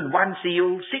 seals and 1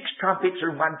 seal, 6 trumpets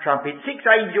and 1 trumpet, 6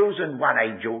 angels and 1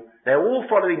 angel. They're all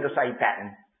following the same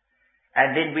pattern.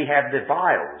 And then we have the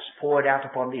vials poured out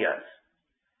upon the earth.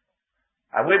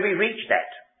 And when we reach that,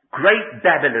 great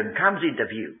Babylon comes into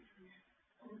view.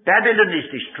 Babylon is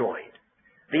destroyed.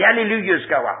 The alleluias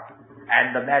go up,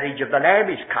 and the marriage of the Lamb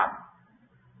is come.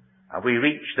 And we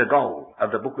reach the goal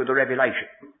of the book of the Revelation,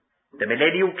 the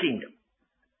millennial kingdom,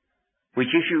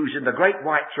 which issues in the great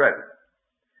white throne,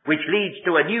 which leads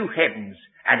to a new heavens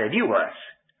and a new earth.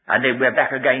 And then we're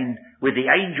back again with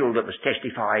the angel that was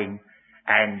testifying,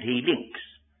 and he links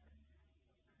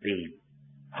the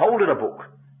whole of the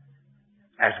book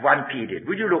as one period.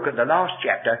 Would you look at the last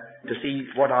chapter to see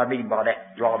what I mean by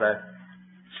that rather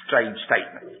strange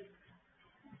statement?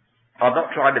 I'm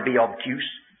not trying to be obtuse.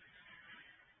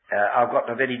 I've got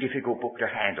a very difficult book to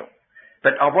handle.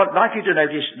 But I would like you to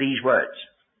notice these words.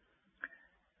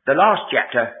 The last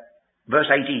chapter,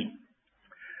 verse 18.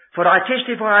 For I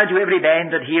testify unto every man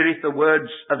that heareth the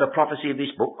words of the prophecy of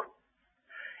this book.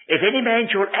 If any man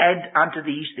shall add unto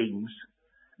these things,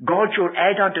 God shall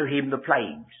add unto him the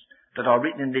plagues that are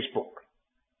written in this book.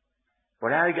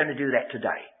 Well, how are you going to do that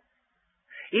today?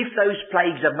 If those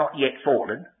plagues have not yet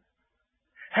fallen,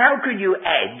 how can you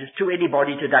add to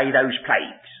anybody today those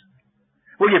plagues?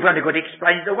 Well, you've only got to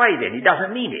explain it away then. It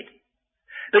doesn't mean it.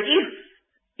 But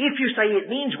if you say it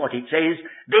means what it says,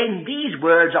 then these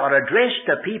words are addressed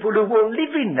to people who will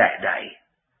live in that day.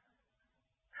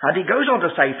 And he goes on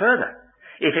to say further,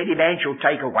 if any man shall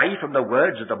take away from the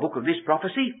words of the book of this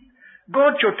prophecy,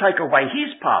 God shall take away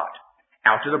his part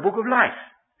out of the book of life,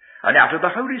 and out of the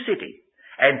holy city,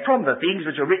 and from the things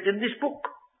which are written in this book.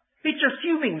 It's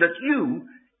assuming that you,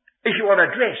 if you are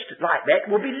addressed like that,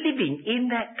 will be living in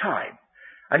that time.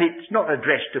 And it's not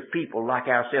addressed to people like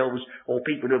ourselves or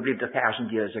people who have lived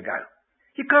 1,000 years ago.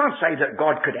 You can't say that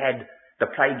God could add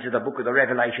the plagues of the book of the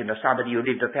Revelation to somebody who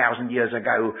lived 1,000 years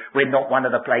ago when not one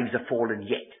of the plagues have fallen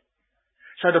yet.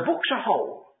 So the book's a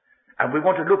whole. And we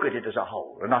want to look at it as a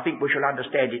whole. And I think we shall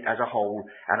understand it as a whole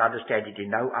and understand it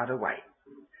in no other way.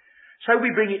 So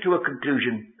we bring it to a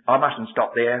conclusion. I mustn't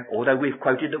stop there, although we've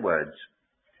quoted the words.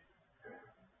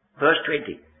 Verse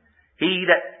 20. He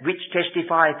that which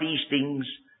testifieth these things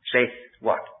saith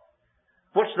what?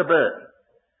 What's the burden?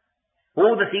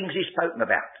 All the things he's spoken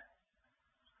about.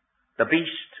 The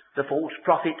beast, the false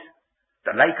prophet,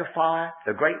 the lake of fire,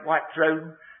 the great white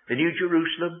throne, the new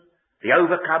Jerusalem, the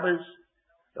overcomers.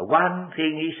 The one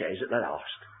thing he says at the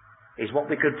last is what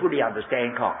we can fully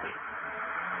understand, can't we?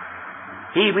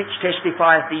 He which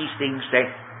testifieth these things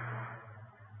saith,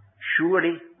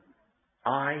 surely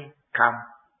I come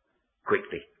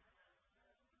quickly.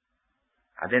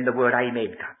 And then the word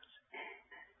amen comes.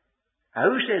 Now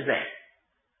who says that?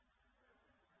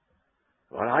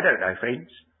 Well, I don't know, friends.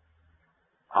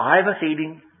 I have a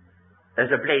feeling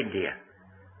there's a blend here.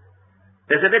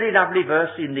 There's a very lovely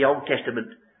verse in the Old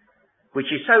Testament which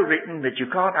is so written that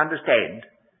you can't understand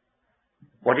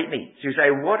what it means. You say,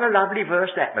 what a lovely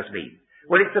verse that must mean.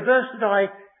 Well, it's the verse that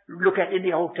I look at in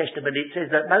the Old Testament. It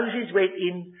says that Moses went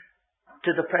in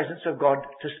to the presence of God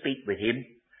to speak with him.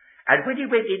 And when he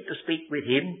went in to speak with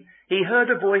him, he heard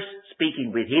a voice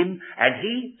speaking with him, and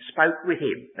he spoke with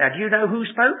him. Now, do you know who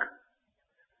spoke?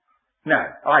 No,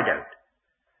 I don't.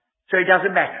 So it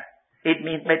doesn't matter. It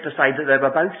meant to say that they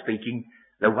were both speaking,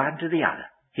 the one to the other.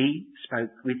 He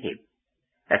spoke with him.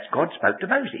 That's God spoke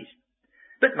to Moses.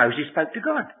 But Moses spoke to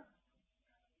God.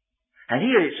 And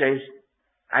here it says,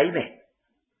 amen.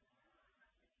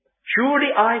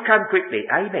 Surely I come quickly.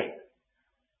 Amen.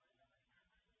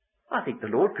 I think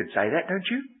the Lord could say that, don't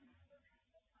you?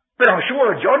 But I'm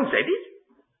sure John said it.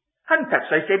 And perhaps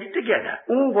they said it together.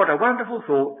 Oh, what a wonderful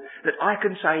thought that I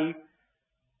can say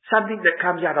something that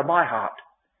comes out of my heart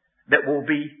that will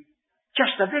be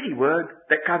just the very word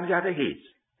that comes out of his.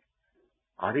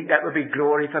 I think that would be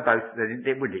glory for both of them,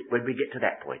 wouldn't it, when we get to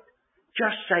that point.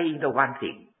 Just saying the one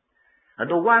thing.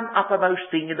 And the one uppermost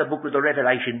thing in the book of the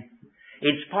Revelation,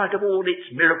 in spite of all its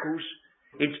miracles,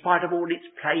 in spite of all its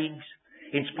plagues,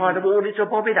 in spite of all its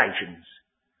abominations,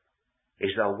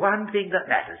 is the one thing that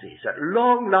matters is, at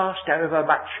long last, however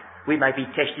much we may be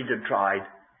tested and tried,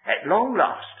 at long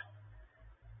last,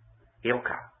 he'll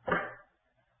come.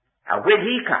 And when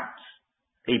he comes,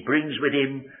 he brings with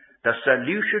him the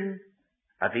solution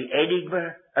of the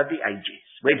enigma of the ages.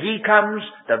 When he comes,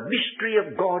 the mystery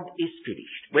of God is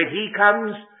finished. When he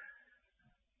comes,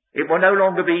 it will no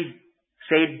longer be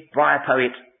said by a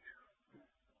poet,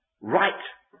 right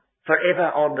forever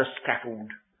on the scaffold,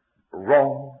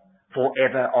 wrong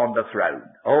forever on the throne.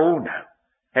 Oh no,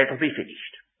 that'll be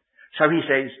finished. So he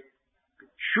says,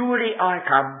 surely I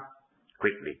come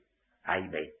quickly.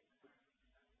 Amen.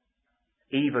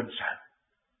 Even so,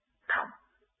 come,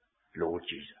 Lord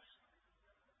Jesus.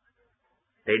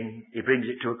 Then he brings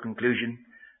it to a conclusion.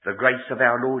 The grace of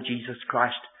our Lord Jesus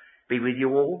Christ be with you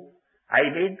all.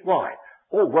 Amen. Why?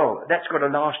 Oh, well, that's got to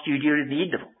last you during the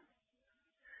interval.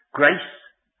 Grace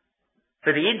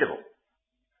for the interval.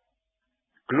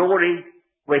 Glory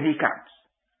when he comes.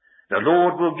 The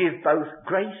Lord will give both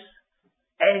grace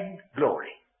and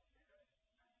glory.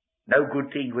 No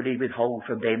good thing will he withhold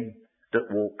from them that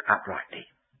walk uprightly.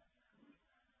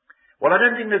 Well, I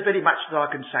don't think there's very much that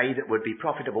I can say that would be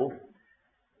profitable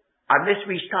unless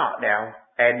we start now,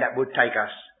 and that would take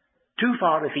us too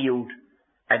far afield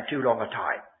and too long a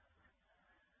time.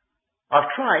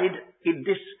 I've tried in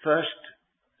this first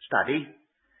study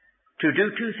to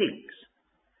do two things.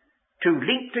 To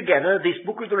link together this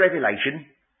book of the Revelation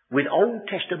with Old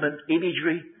Testament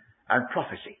imagery and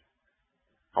prophecy.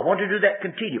 I want to do that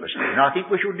continuously, and I think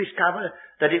we shall discover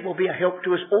that it will be a help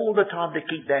to us all the time to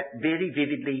keep that very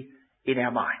vividly in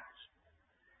our minds.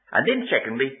 And then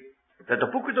secondly, that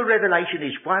the book of the Revelation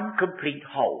is one complete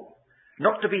whole,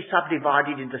 not to be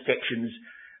subdivided into sections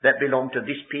that belong to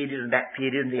this period and that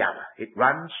period and the other. It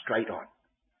runs straight on.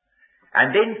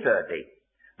 And then thirdly,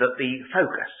 that the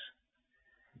focus,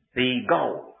 the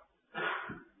goal,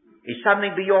 is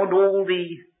something beyond all the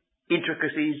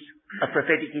intricacies of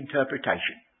prophetic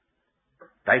interpretation.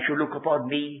 They shall look upon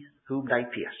me whom they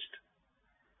pierced.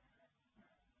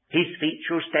 His feet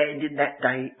shall stand in that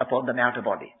day upon the Mount of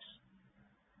Olives,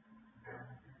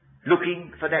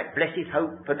 looking for that blessed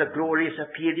hope and the glorious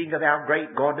appearing of our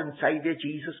great God and Saviour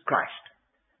Jesus Christ.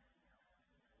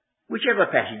 Whichever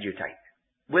passage you take,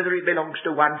 whether it belongs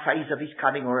to one phase of his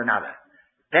coming or another,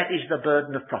 that is the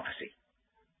burden of prophecy.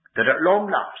 That at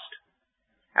long last,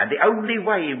 and the only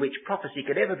way in which prophecy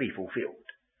can ever be fulfilled,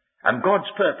 and God's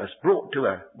purpose brought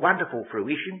to a wonderful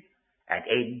fruition and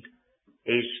end,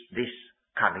 is this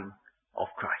coming of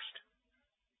Christ.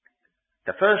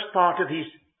 The first part of his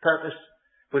purpose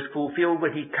was fulfilled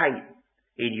when he came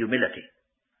in humility,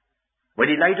 when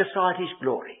he laid aside his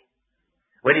glory,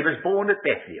 when he was born at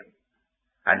Bethlehem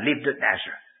and lived at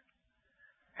Nazareth.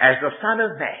 As the Son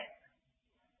of Man,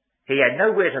 he had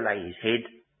nowhere to lay his head,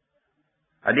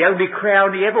 and the only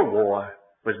crown he ever wore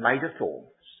was made of thorns.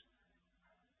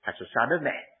 That's the Son of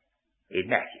Man in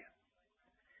Matthew.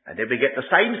 And then we get the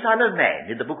same Son of Man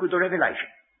in the book of the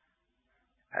Revelation.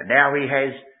 And now he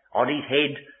has on his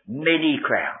head many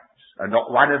crowns, and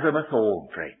not one of them a thorn,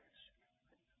 friends.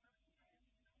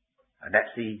 And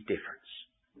that's the difference.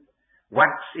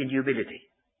 Once in humility,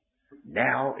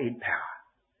 now in power.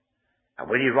 And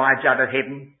when he rides out of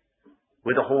heaven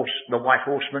with the white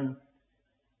horseman,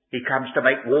 he comes to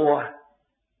make war.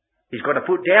 He's got to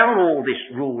put down all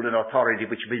this rule and authority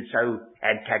which has been so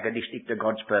antagonistic to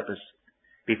God's purpose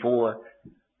before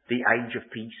the age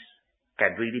of peace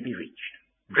can really be reached.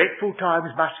 Dreadful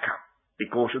times must come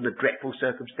because of the dreadful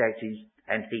circumstances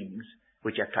and things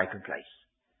which have taken place.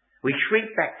 We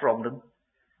shrink back from them.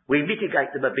 We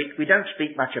mitigate them a bit. We don't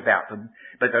speak much about them,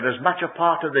 but they're as much a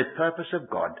part of the purpose of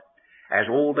God as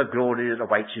all the glory that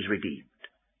awaits his redeemed.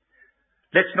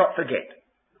 Let's not forget,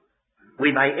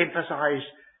 we may emphasize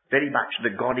very much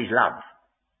that God is love.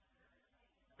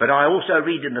 But I also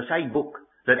read in the same book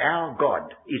that our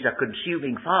God is a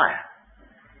consuming fire.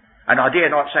 And I dare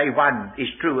not say one is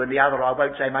true and the other I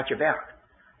won't say much about.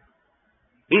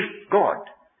 If God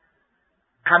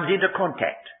comes into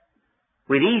contact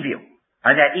with evil,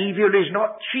 and that evil is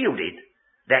not shielded,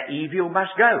 that evil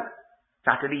must go. It's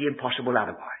utterly impossible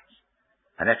otherwise.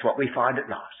 And that's what we find at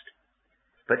last.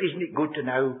 But isn't it good to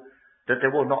know that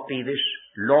there will not be this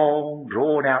long,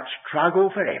 drawn-out struggle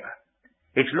forever?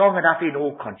 It's long enough in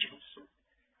all conscience,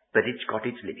 but it's got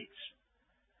its limits.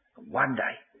 One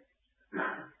day,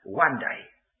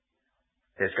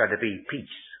 there's going to be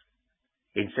peace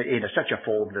in such a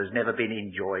form that has never been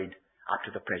enjoyed up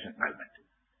to the present moment.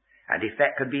 And if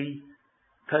that can be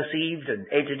perceived and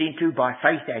entered into by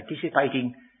faith,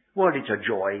 anticipating, well, it's a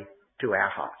joy to our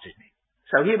hearts, isn't it?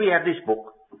 So here we have this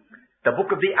book, the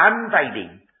book of the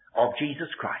unveiling of Jesus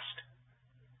Christ.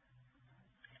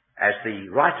 As the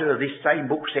writer of this same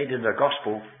book said in the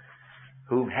Gospel,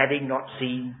 whom having not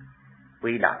seen,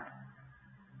 we love.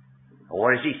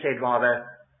 Or as he said rather,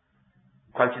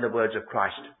 quoting the words of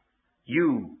Christ,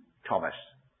 you, Thomas,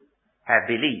 have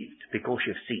believed because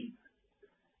you've seen.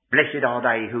 Blessed are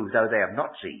they who, though they have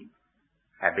not seen,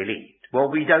 have believed.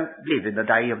 Well, we don't live in the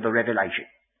day of the revelation.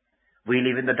 We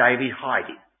live in the day of his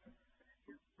hiding.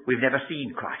 We've never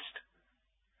seen Christ.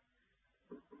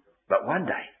 But one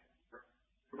day,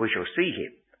 we shall see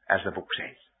him, as the book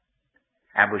says.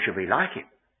 And we shall be like him.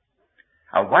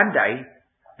 And one day,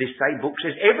 this same book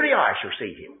says, every eye shall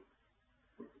see him.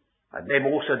 And them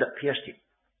also that pierced him.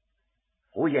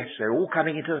 Oh yes, they're all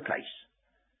coming into the place.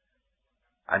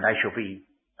 And they shall be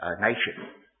a nation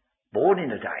born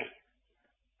in a day.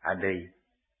 And the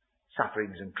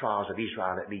sufferings and trials of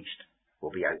Israel at least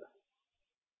will be over.